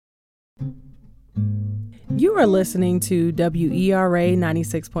You are listening to WERA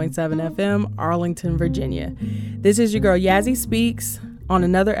 96.7 FM, Arlington, Virginia. This is your girl Yazzie Speaks on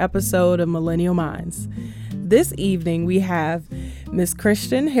another episode of Millennial Minds. This evening we have Miss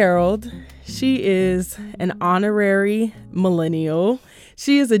Christian Harold. She is an honorary millennial.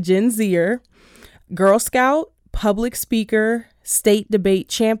 She is a Gen Zer, Girl Scout, public speaker, state debate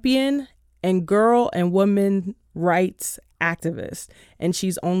champion, and girl and women rights activist. And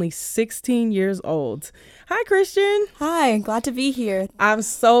she's only 16 years old. Hi, Christian. Hi, glad to be here. I'm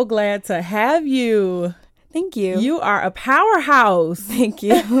so glad to have you. Thank you. You are a powerhouse. Thank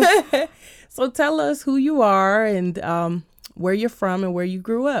you. So tell us who you are and where you're from and where you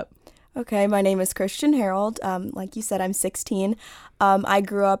grew up. Okay, my name is Christian Harold. Like you said, I'm 16. I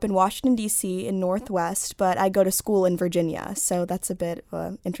grew up in Washington, D.C. in Northwest, but I go to school in Virginia. So that's a bit of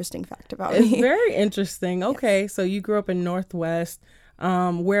an interesting fact about me. It's very interesting. Okay, yes. So you grew up in Northwest.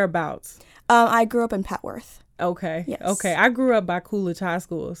 Whereabouts? I grew up in Petworth. Okay. Yes. Okay. I grew up by Coolidge High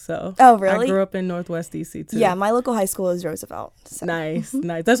School. So oh, really? I grew up in Northwest DC too. Yeah, my local high school is Roosevelt. So. Nice.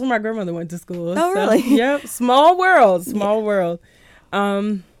 Nice. That's where my grandmother went to school. Oh, so, really? Yep. Small world. Small world.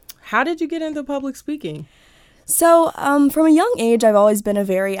 How did you get into public speaking? So, from a young age, I've always been a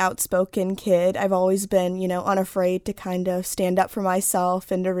very outspoken kid. I've always been, unafraid to kind of stand up for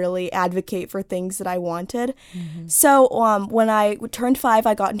myself and to really advocate for things that I wanted. Mm-hmm. So, when I turned 5,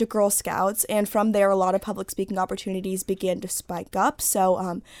 I got into Girl Scouts, and from there, a lot of public speaking opportunities began to spike up.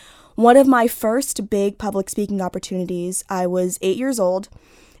 So, one of my first big public speaking opportunities, I was 8 years old,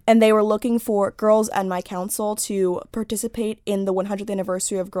 and they were looking for girls and my council to participate in the 100th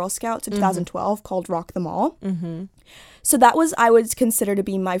anniversary of Girl Scouts in 2012 called Rock the Mall. Mm-hmm. So that was, I would consider to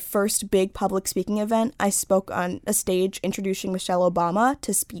be my first big public speaking event. I spoke on a stage introducing Michelle Obama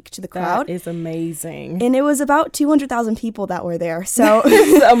to speak to the crowd. That is amazing. And it was about 200,000 people that were there. So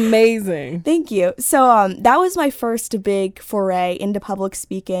it's amazing. Thank you. So that was my first big foray into public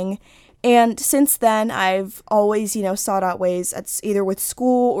speaking. And since then, I've always, sought out ways, either with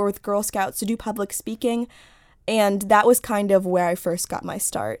school or with Girl Scouts, to do public speaking. And that was kind of where I first got my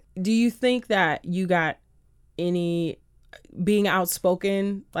start. Do you think that you got any being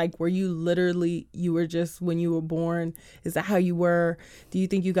outspoken? Like, were you were just when you were born? Is that how you were? Do you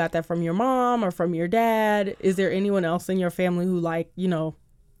think you got that from your mom or from your dad? Is there anyone else in your family who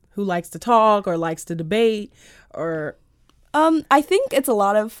who likes to talk or likes to debate or... I think it's a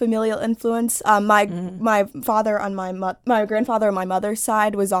lot of familial influence. My father on my grandfather on my mother's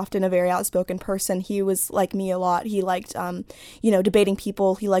side was often a very outspoken person. He was like me a lot. He liked, debating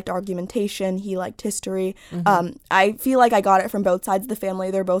people. He liked argumentation. He liked history. Mm-hmm. I feel like I got it from both sides of the family.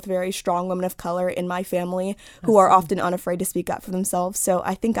 They're both very strong women of color in my family who are often unafraid to speak up for themselves. So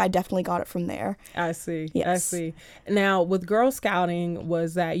I think I definitely got it from there. I see. Yes. I see. Now, with Girl Scouting,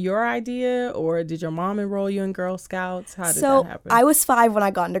 was that your idea or did your mom enroll you in Girl Scouts? How did that happen? I was 5 when I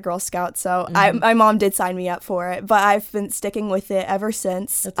got into Girl Scouts, so my mom did sign me up for it, but I've been sticking with it ever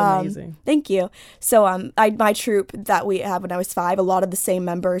since. That's amazing. Thank you. So my troop that we had when I was 5, a lot of the same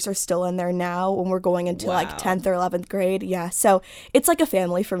members are still in there now when we're going into like 10th or 11th grade. Yeah, so it's like a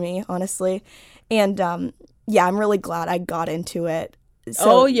family for me, honestly. And I'm really glad I got into it.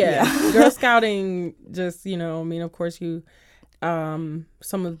 So, Girl Scouting just, of course you...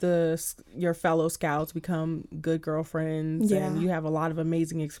 some of your fellow scouts become good girlfriends and you have a lot of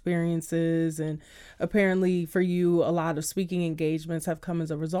amazing experiences, and apparently for you a lot of speaking engagements have come as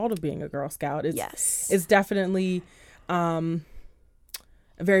a result of being a Girl Scout. It's definitely a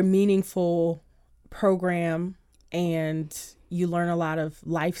very meaningful program, and you learn a lot of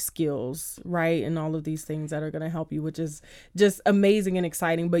life skills, right? And all of these things that are going to help you, which is just amazing and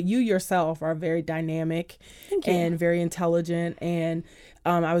exciting. But you yourself are very dynamic and very intelligent. And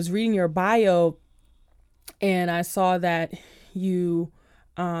I was reading your bio and I saw that you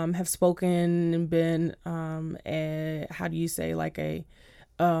have spoken and been, a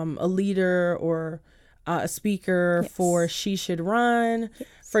leader or a speaker for She Should Run,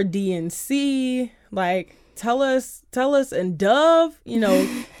 for DNC, like... Tell us, and Dove,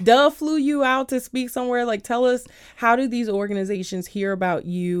 Dove flew you out to speak somewhere. Like, tell us, how do these organizations hear about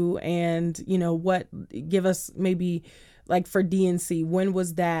you, and, give us maybe, like, for DNC, when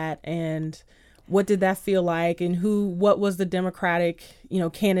was that, and what did that feel like, and what was the Democratic,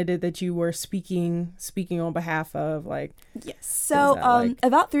 candidate that you were speaking on behalf of, like? Yes. So,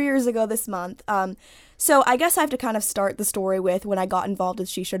 about 3 years ago this month, so I guess I have to kind of start the story with when I got involved with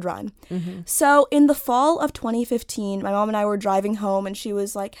She Should Run. Mm-hmm. So in the fall of 2015, my mom and I were driving home and she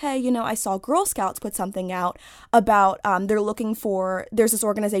was like, hey, I saw Girl Scouts put something out about there's this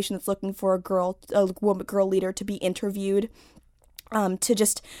organization that's looking for a girl leader to be interviewed to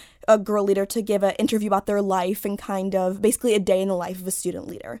just a girl leader to give an interview about their life and kind of basically a day in the life of a student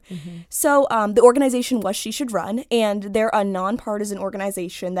leader. So the organization was She Should Run, and they're a nonpartisan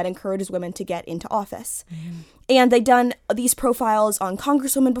organization that encourages women to get into office. And they'd done these profiles on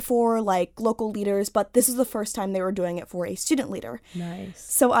congresswomen before, like local leaders, but this is the first time they were doing it for a student leader. Nice.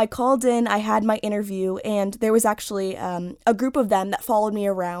 So I called in, I had my interview, and there was actually a group of them that followed me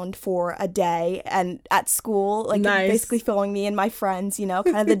around for a day and at school, like basically following me and my friends, you know,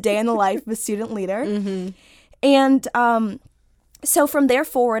 kind of the day in the life of a student leader. And so from there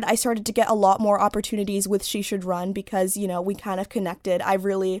forward, I started to get a lot more opportunities with She Should Run because, you know, we kind of connected. I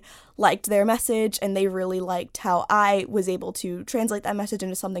really liked their message, and they really liked how I was able to translate that message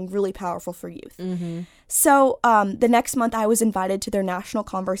into something really powerful for youth. So the next month, I was invited to their national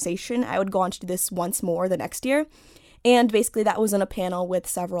conversation. I would go on to do this once more the next year. And basically that was on a panel with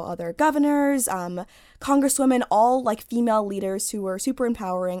several other governors, congresswomen, all like female leaders who were super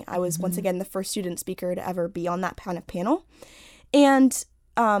empowering. I was once again the first student speaker to ever be on that kind of panel. And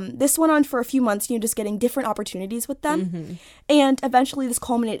this went on for a few months, you know, just getting different opportunities with them. And eventually this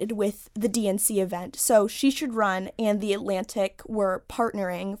culminated with the DNC event. So She Should Run and The Atlantic were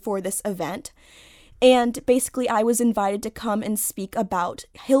partnering for this event. And basically I was invited to come and speak about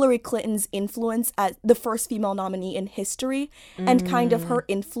Hillary Clinton's influence as the first female nominee in history and kind of her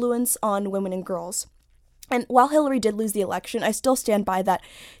influence on women and girls. And while Hillary did lose the election, I still stand by that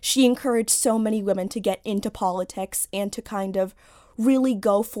she encouraged so many women to get into politics and to kind of really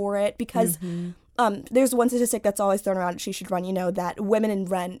go for it because there's one statistic that's always thrown around, She Should Run, you know, that women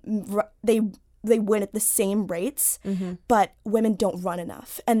they win at the same rates, but women don't run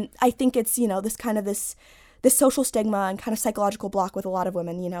enough. And I think it's, you know, this social stigma and kind of psychological block with a lot of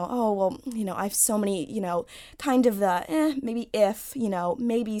women, you know, oh, well, you know, I have so many, you know, kind of the, maybe if, you know,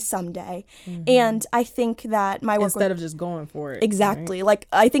 maybe someday. And I think that my work instead of just going for it. Exactly. Right? Like,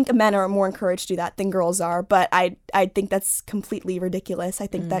 I think men are more encouraged to do that than girls are, but I think that's completely ridiculous. I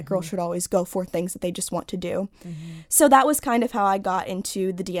think that girls should always go for things that they just want to do. So that was kind of how I got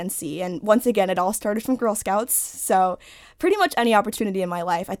into the DNC. And once again, it all started from Girl Scouts. So pretty much any opportunity in my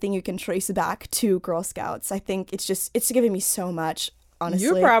life, I think you can trace back to Girl Scouts. I think it's given me so much, honestly.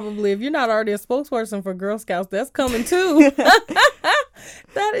 You're probably, if you're not already a spokesperson for Girl Scouts, that's coming too.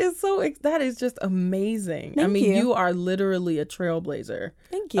 That is just amazing. Thank you. You are literally a trailblazer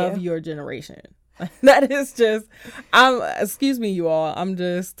Thank you. of your generation. That is just, excuse me, you all, I'm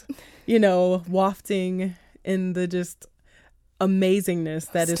just, you know, wafting in the just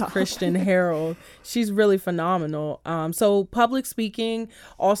amazingness that is Christian Harold. She's really phenomenal. So public speaking,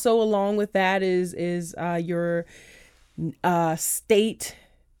 also along with that is your state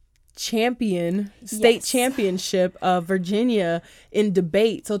championship of Virginia in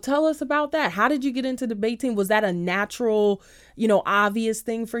debate. So tell us about that. How did you get into debate team? Was that a natural, you know, obvious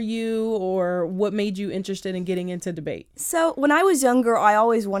thing for you, or what made you interested in getting into debate? So when I was younger, I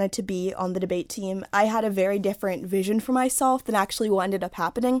always wanted to be on the debate team. I had a very different vision for myself than actually what ended up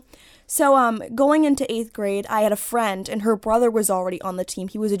happening. So going into 8th grade, I had a friend, and her brother was already on the team.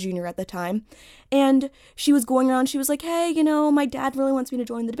 He was a junior at the time. And she was going around, she was like, hey, you know, my dad really wants me to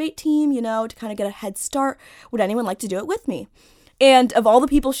join the debate team, you know, to kind of get a head start. Would anyone like to do it with me? And of all the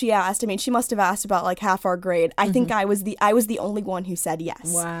people she asked, I mean, she must have asked about like half our grade. I think I was the only one who said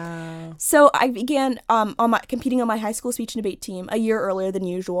yes. Wow. So I began competing on my high school speech and debate team a year earlier than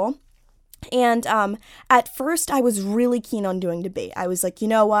usual. And at first, I was really keen on doing debate. I was like, you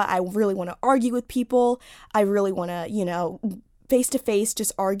know what? I really want to argue with people. I really want to, you know, face-to-face,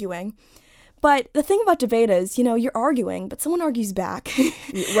 just arguing. But the thing about debate is, you know, you're arguing, but someone argues back.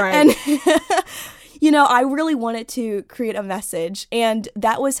 Right. And, you know, I really wanted to create a message. And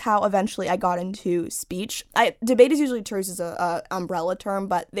that was how eventually I got into speech. Debate is usually chosen as a umbrella term,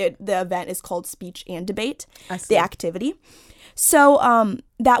 but the event is called Speech and Debate, the activity. So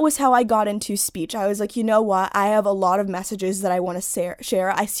that was how I got into speech. I was like, you know what? I have a lot of messages that I want to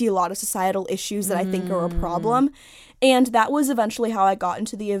share. I see a lot of societal issues that I think are a problem. And that was eventually how I got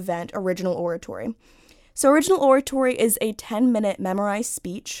into the event Original Oratory. So Original Oratory is a 10-minute memorized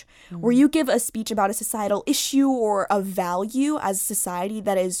speech where you give a speech about a societal issue or a value as a society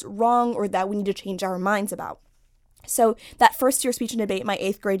that is wrong or that we need to change our minds about. So that first year speech and debate, my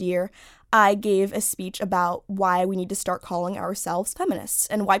 8th grade year, I gave a speech about why we need to start calling ourselves feminists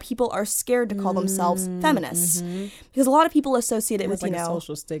and why people are scared to call themselves feminists. Because a lot of people associate it with, like, you know, a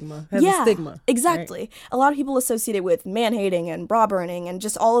social stigma. It has a stigma. Exactly. Right? A lot of people associate it with man-hating and bra burning and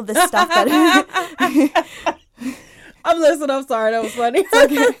just all of this stuff that I'm listening. I'm sorry. That was funny.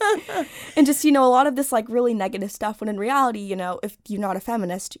 Okay. And just, a lot of this like really negative stuff when in reality, if you're not a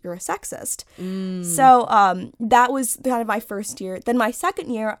feminist, you're a sexist. So that was kind of my first year. Then my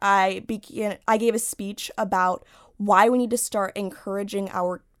second year, I gave a speech about why we need to start encouraging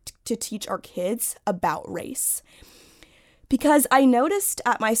to teach our kids about race. Because I noticed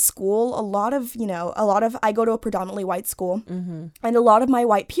at my school, I go to a predominantly white school, and a lot of my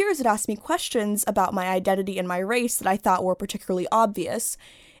white peers had asked me questions about my identity and my race that I thought were particularly obvious.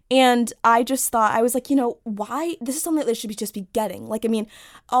 And I just thought, I was like, why? This is something that they should just be getting. Like, I mean,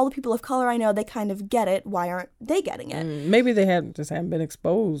 all the people of color I know, they kind of get it. Why aren't they getting it? Maybe they haven't been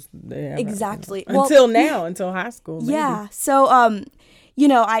exposed. Exactly. Until high school. Maybe. Yeah. So,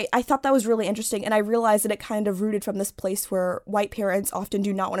 I thought that was really interesting, and I realized that it kind of rooted from this place where white parents often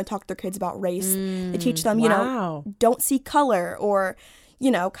do not want to talk to their kids about race. They teach them, don't see color, or,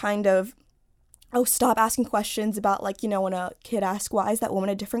 kind of, stop asking questions about, like, when a kid asks, why is that woman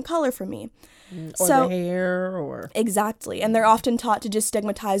a different color from me? Or the hair, or... Exactly. And they're often taught to just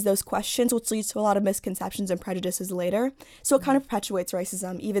stigmatize those questions, which leads to a lot of misconceptions and prejudices later. So it kind of perpetuates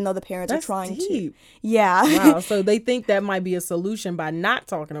racism, even though the parents are trying deep. to... Yeah. Wow. So they think that might be a solution by not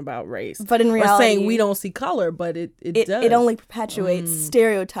talking about race. But in reality... Or saying we don't see color, but it does. It only perpetuates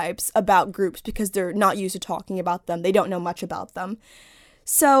stereotypes about groups because they're not used to talking about them. They don't know much about them.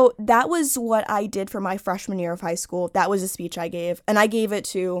 So that was what I did for my freshman year of high school. That was a speech I gave. And I gave it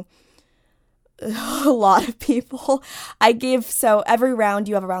to a lot of people. So every round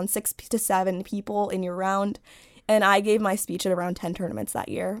you have around 6 to 7 people in your round. And I gave my speech at around 10 tournaments that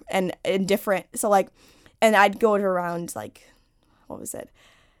year. And in different, and I'd go to around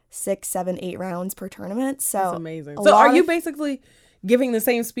 6, 7, 8 rounds per tournament. So that's amazing. So are you basically giving the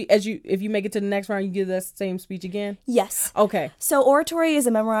same speech if you make it to the next round, you give that same speech again? Yes. Okay. So oratory is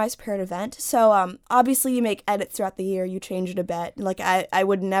a memorized paired event. So obviously you make edits throughout the year. You change it a bit. Like I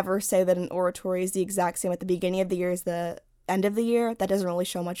would never say that an oratory is the exact same at the beginning of the year as the end of the year. That doesn't really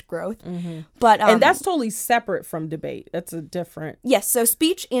show much growth. But and that's totally separate from debate. That's a different... Yes. So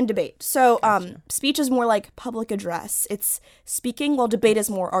speech and debate. So Gotcha. Speech is more like public address. It's speaking, while debate is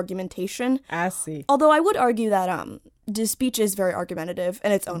more argumentation. I see. Although I would argue that the speech is very argumentative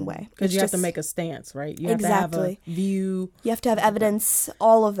in its own way. Because you have to make a stance, right? You have exactly. to have a view. You have to have evidence,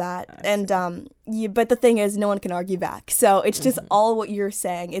 all of that. And but the thing is, no one can argue back. So it's just all what you're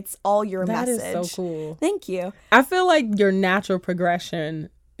saying. It's all your message. That is so cool. Thank you. I feel like your natural progression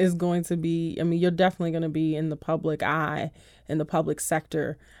is going to be, you're definitely going to be in the public eye, in the public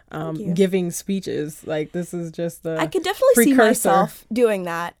sector, giving speeches. Like, this is just the I could definitely see myself doing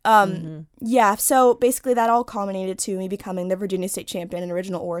that. Yeah, so basically that all culminated to me becoming the Virginia State Champion in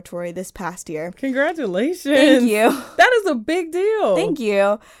original oratory this past year. Congratulations. Thank you. That is a big deal. Thank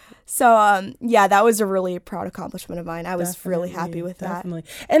you. So, yeah, that was a really proud accomplishment of mine. I was really happy with that.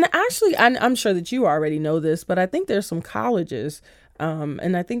 And actually, I'm sure that you already know this, but I think there's some colleges,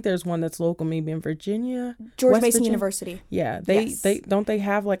 and I think there's one that's local, maybe in Virginia. George Mason University. Yeah, they don't they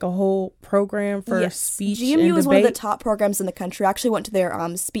have like a whole program for speech GMU and debate? is one of the top programs in the country. I actually went to their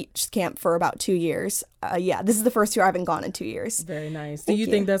speech camp for about 2 years. Yeah, this is the first year I haven't gone in 2 years. Very nice. Do you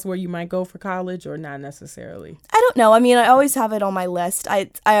think that's where you might go for college, or not necessarily? I don't know. I mean, I always have it on my list. I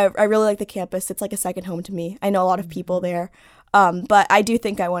really like the campus. It's like a second home to me. I know a lot of people there. But I do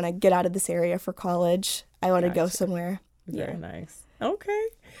think I want to get out of this area for college. I want to go somewhere. Very nice. Okay.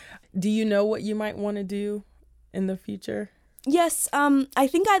 Do you know what you might want to do in the future? Yes. I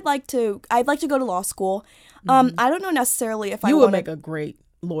think I'd like to go to law school. I don't know necessarily if you would make a great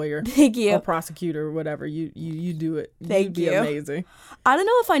lawyer. Thank you. Or prosecutor, or whatever. You do it. Thank you. You'd be amazing. I don't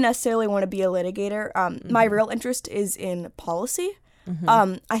know if I necessarily want to be a litigator. My real interest is in policy.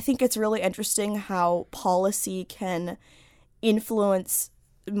 I think it's really interesting how policy can influence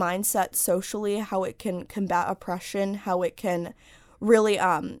mindset socially, how it can combat oppression, how it can really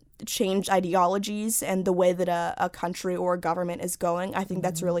change ideologies and the way that a country or a government is going. I think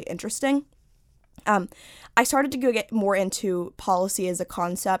that's really interesting. I started to get more into policy as a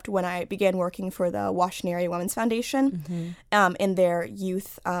concept when I began working for the Washington Area Women's Foundation in their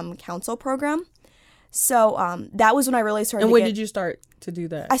youth council program. So that was when I really started. And when did you start to do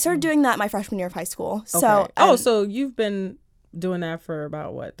that? I started doing that my freshman year of high school. Okay. So you've been doing that for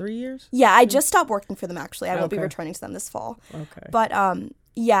about 3 years? Yeah, I just stopped working for them actually. I won't be returning to them this fall. Okay. But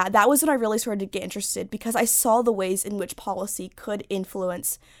yeah, that was when I really started to get interested because I saw the ways in which policy could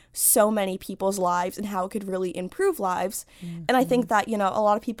influence so many people's lives and how it could really improve lives. And I think that, a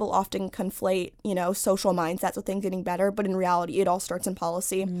lot of people often conflate, social mindsets with things getting better, but in reality, it all starts in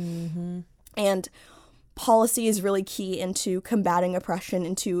policy. And policy is really key into combating oppression,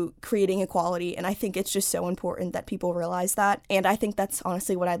 into creating equality, and I think it's just so important that people realize that. And I think that's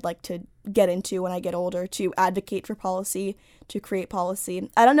honestly what I'd like to get into when I get older, to advocate for policy, to create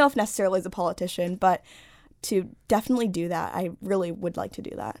policy. I don't know if necessarily as a politician, but to definitely do that. I really would like to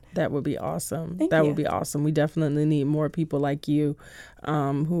do that. That would be awesome. Thank you. Would be awesome. We definitely need more people like you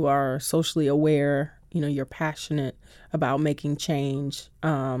who are socially aware. You know, you're passionate about making change,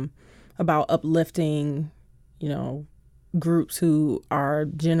 about uplifting, you know, groups who are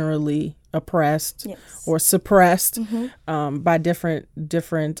generally oppressed or suppressed by different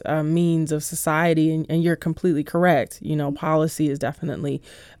means of society. And you're completely correct. You know, policy is definitely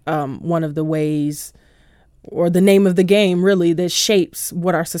one of the ways, or the name of the game, really, that shapes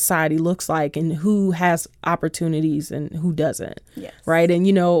what our society looks like and who has opportunities and who doesn't. Yes. Right. And,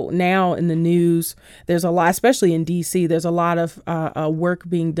 you know, now in the news, there's a lot, especially in D.C., there's a lot of work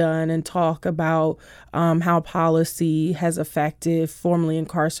being done and talk about how policy has affected formerly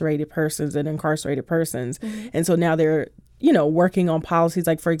incarcerated persons and incarcerated persons. And so now they're, you know, working on policies.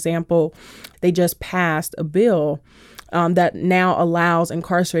 Like, for example, they just passed a bill that now allows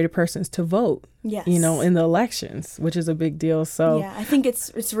incarcerated persons to vote. Yes. You know, in the elections, which is a big deal. So yeah, I think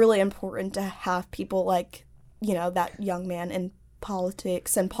it's really important to have people like, you know, that young man in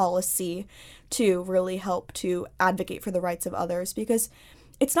politics and policy to really help to advocate for the rights of others, because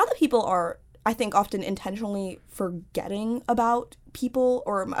it's not that people are, I think, often intentionally forgetting about people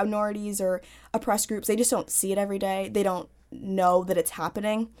or minorities or oppressed groups. They just don't see it every day. They don't know that it's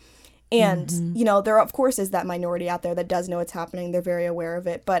happening. And, you know, there, of course, is that minority out there that does know it's happening. They're very aware of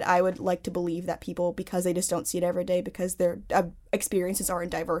it. But I would like to believe that people, because they just don't see it every day, because their experiences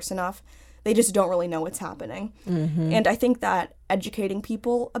aren't diverse enough, they just don't really know what's happening. And I think that educating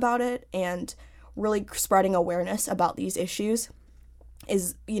people about it and really spreading awareness about these issues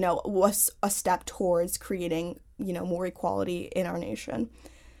is, you know, was a step towards creating, you know, more equality in our nation.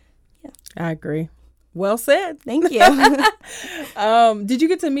 Yeah. I agree. Well said. Thank you. Did you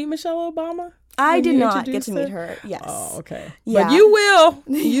get to meet Michelle Obama? I did not get to meet her. Yes. Oh, okay. Yeah. But you will.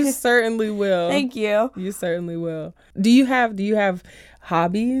 You certainly will. Thank you. You certainly will. Do you have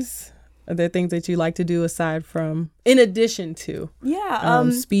hobbies? Are there things that you like to do aside from, in addition to,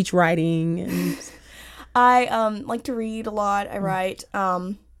 speech writing? And I like to read a lot. I write.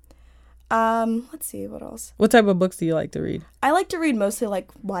 Let's see, what else? What type of books do you like to read? I like to read mostly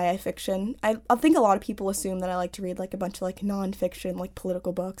like YA fiction. I think a lot of people assume that I like to read like a bunch of like nonfiction, like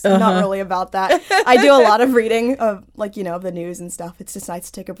political books. I'm not really about that. I do a lot of reading of like, you know, the news and stuff. It's just nice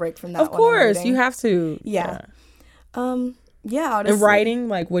to take a break from that. Of course, you have to. Yeah. Yeah. And writing,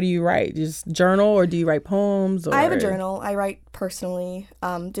 like, what do you write? Just journal, or do you write poems? Or? I have a journal. I write personally,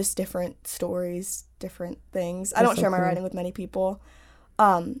 just different stories, different things. I don't share my writing with many people.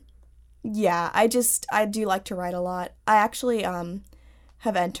 Yeah, I do like to write a lot. I actually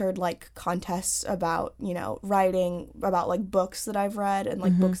have entered like contests about, you know, writing about like books that I've read and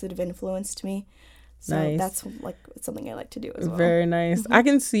like books that have influenced me. So that's like something I like to do as well. Very nice. I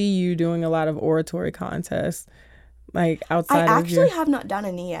can see you doing a lot of oratory contests, like outside I actually have not done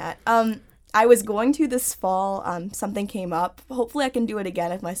any yet. I was going to this fall. Something came up. Hopefully I can do it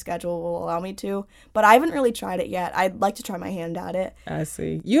again if my schedule will allow me to. But I haven't really tried it yet. I'd like to try my hand at it. I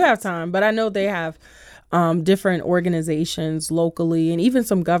see. You have time, but I know they have different organizations locally and even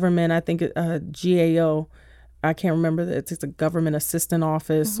some government. I think GAO. I can't remember that it's a government assistant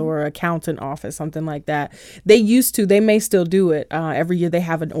office or accountant office, something like that. They may still do it. Every year they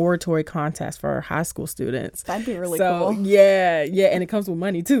have an oratory contest for high school students. That'd be really cool. Yeah. And it comes with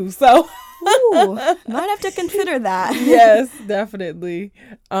money too. So ooh, might have to consider that. Yes, definitely.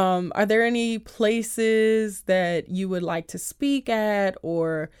 Are there any places that you would like to speak at,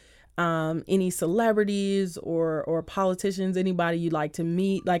 or any celebrities or politicians, anybody you'd like to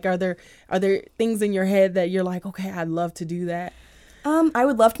meet? Like, are there things in your head that you're like, okay, I'd love to do that? I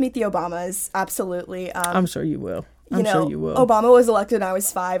would love to meet the Obamas. Absolutely. I'm sure you will. I'm sure you will. Obama was elected when I was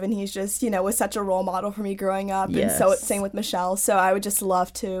 5, and he's just, you know, was such a role model for me growing up. Yes. And so same with Michelle. So I would just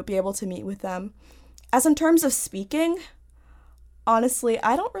love to be able to meet with them. As in terms of speaking, honestly,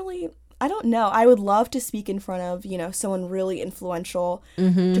 I don't know. I would love to speak in front of, you know, someone really influential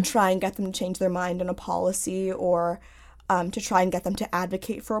to try and get them to change their mind on a policy, or to try and get them to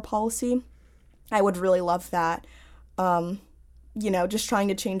advocate for a policy. I would really love that. You know, just trying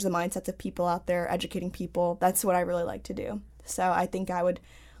to change the mindsets of people out there, educating people. That's what I really like to do. So I think I would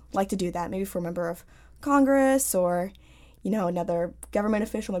like to do that, maybe for a member of Congress, or, you know, another government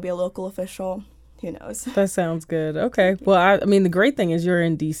official, maybe a local official, who knows? That sounds good. Okay. Well, I mean, the great thing is you're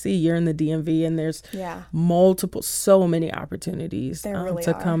in DC, you're in the DMV, and there's so many opportunities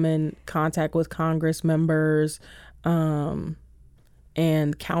to come in contact with Congress members,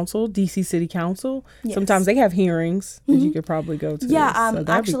 and council, DC City Council. Yes. Sometimes they have hearings that you could probably go to. Yeah, so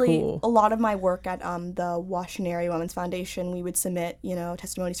actually, cool. A lot of my work at the Washington Area Women's Foundation, we would submit,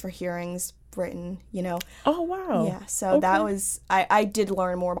 testimonies for hearings written, Oh, wow. Yeah, so that was, I did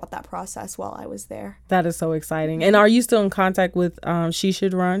learn more about that process while I was there. That is so exciting. And are you still in contact with She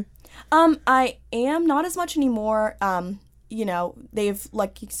Should Run? I am, not as much anymore. They've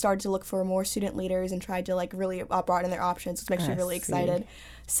started to look for more student leaders and tried to really broaden their options, which makes me really excited.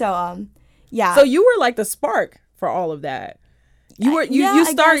 So, yeah. So you were like the spark for all of that. You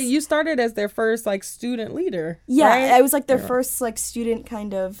started as their first student leader. Yeah, right? I was their first student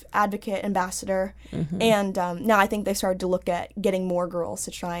kind of advocate ambassador, and now I think they started to look at getting more girls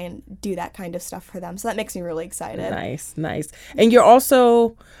to try and do that kind of stuff for them. So that makes me really excited. Nice. And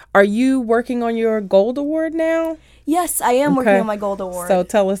are you working on your Gold Award now? Yes, I am working on my Gold Award. So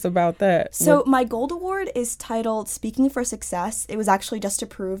tell us about that. So my Gold Award is titled Speaking for Success. It was actually just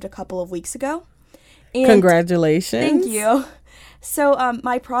approved a couple of weeks ago. And congratulations. Thank you. So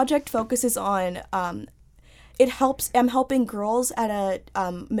my project focuses on I'm helping girls at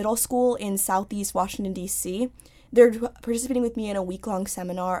a middle school in Southeast Washington, D.C. They're participating with me in a week-long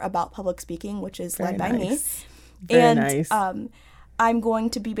seminar about public speaking, which is led by me. Very nice. I'm going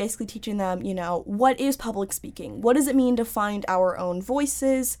to be basically teaching them, what is public speaking? What does it mean to find our own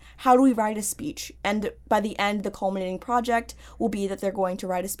voices? How do we write a speech? And by the end, the culminating project will be that they're going to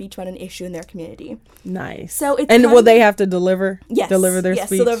write a speech about an issue in their community. Nice. So it's will they have to deliver? Yes. Deliver their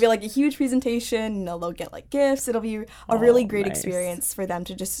speech? Yes, so there'll be a huge presentation. They'll get gifts. It'll be a really great experience for them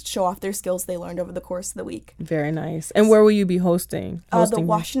to just show off their skills they learned over the course of the week. Very nice. And where will you be hosting? The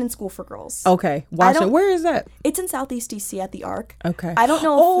Washington School for Girls. Okay. Washington. Where is that? It's in Southeast DC at the Arc. Okay. I don't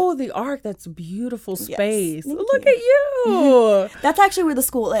know. The Arc. That's a beautiful space. Yes, Look at you. That's actually where the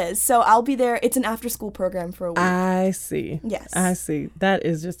school is. So I'll be there. It's an after-school program for a week. I see. Yes. I see. That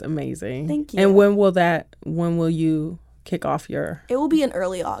is just amazing. Thank you. And when will you kick off your? It will be in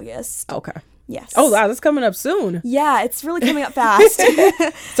early August. Okay. Yes. Oh, wow. That's coming up soon. Yeah, it's really coming up fast.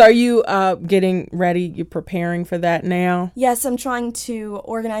 So are you getting ready? You're preparing for that now? Yes, I'm trying to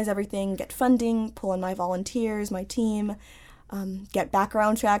organize everything, get funding, pull in my volunteers, my team, get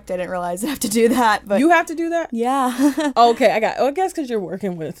background checked. I didn't realize I have to do that. But you have to do that? Yeah. Okay, I guess because you're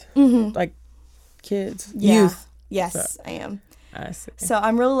working with kids, youth. Yes, so. I am. I see. So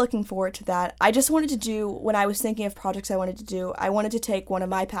I'm really looking forward to that. I just wanted to do, when I was thinking of projects I wanted to do, I wanted to take one of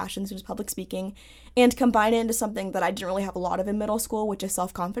my passions, which is public speaking, and combine it into something that I didn't really have a lot of in middle school, which is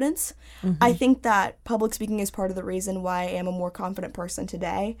self-confidence. I think that public speaking is part of the reason why I am a more confident person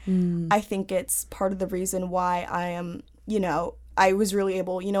today. I think it's part of the reason why I am, I was really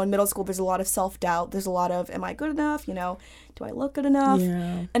able, in middle school, there's a lot of self-doubt. There's a lot of, am I good enough? Do I look good enough?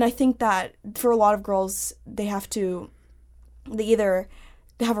 Yeah. And I think that for a lot of girls, they either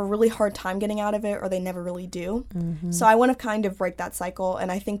have a really hard time getting out of it or they never really do. So I want to kind of break that cycle,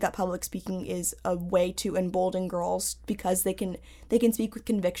 and I think that public speaking is a way to embolden girls because they can speak with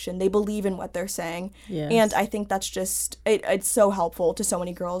conviction. They believe in what they're saying. Yes. And I think that's just it's so helpful to so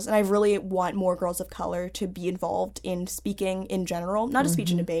many girls, and I really want more girls of color to be involved in speaking in general, not just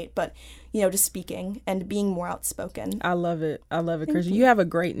speech and debate, but just speaking and being more outspoken. I love it, Christian. You have a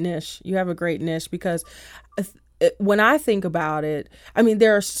great niche. Because when I think about it, I mean,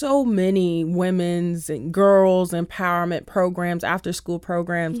 there are so many women's and girls empowerment programs, after school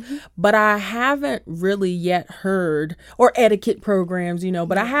programs, but I haven't really yet heard, or etiquette programs,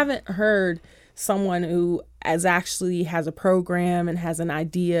 but I haven't heard someone who actually has a program and has an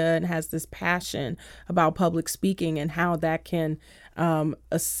idea and has this passion about public speaking and how that can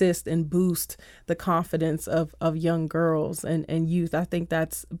assist and boost the confidence of young girls and youth. I think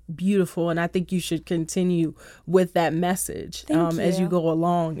that's beautiful, and I think you should continue with that message as you go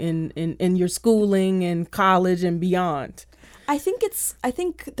along in your schooling and college and beyond. I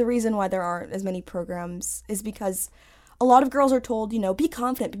think the reason why there aren't as many programs is because a lot of girls are told, be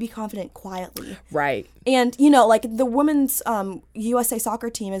confident, but be confident quietly. Right. And, the women's USA soccer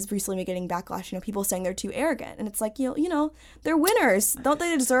team is recently been getting backlash, people saying they're too arrogant. And it's like, they're winners. Don't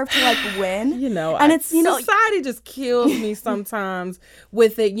they deserve to, win? And it's, society just kills me sometimes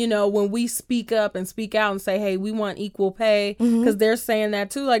with it, when we speak up and speak out and say, hey, we want equal pay, because they're saying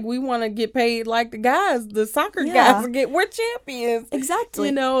that too. Like, we want to get paid like the guys, the soccer guys we're champions. Exactly.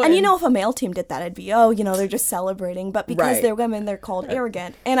 And if a male team did that, it'd be, they're just celebrating. But because they're women, they're called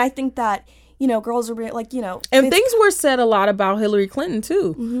arrogant. And I think that, girls are like, and things were said a lot about Hillary Clinton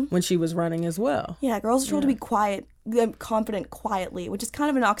too when she was running as well. Yeah, girls are told to be quiet, confident quietly, which is kind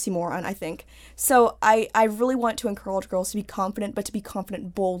of an oxymoron, I think. So I really want to encourage girls to be confident, but to be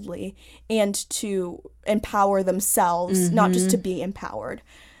confident boldly and to empower themselves, not just to be empowered.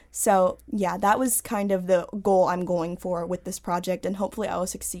 So, yeah, that was kind of the goal I'm going for with this project, and hopefully I will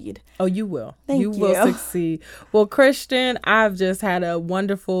succeed. Oh, you will. Thank you. You will succeed. Well, Christian, I've just had a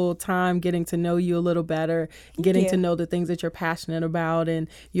wonderful time getting to know you a little better, getting to know the things that you're passionate about, and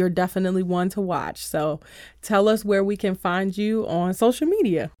you're definitely one to watch. So tell us where we can find you on social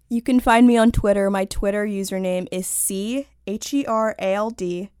media. You can find me on Twitter. My Twitter username is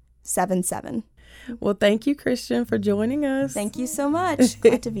CHERALD77. Well, thank you, Christian, for joining us. Thank you so much.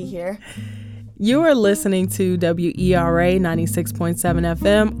 Glad to be here. You are listening to WERA 96.7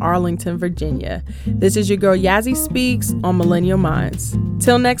 FM, Arlington, Virginia. This is your girl Yazzie Speaks on Millennial Minds.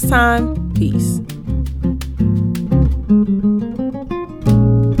 Till next time, peace.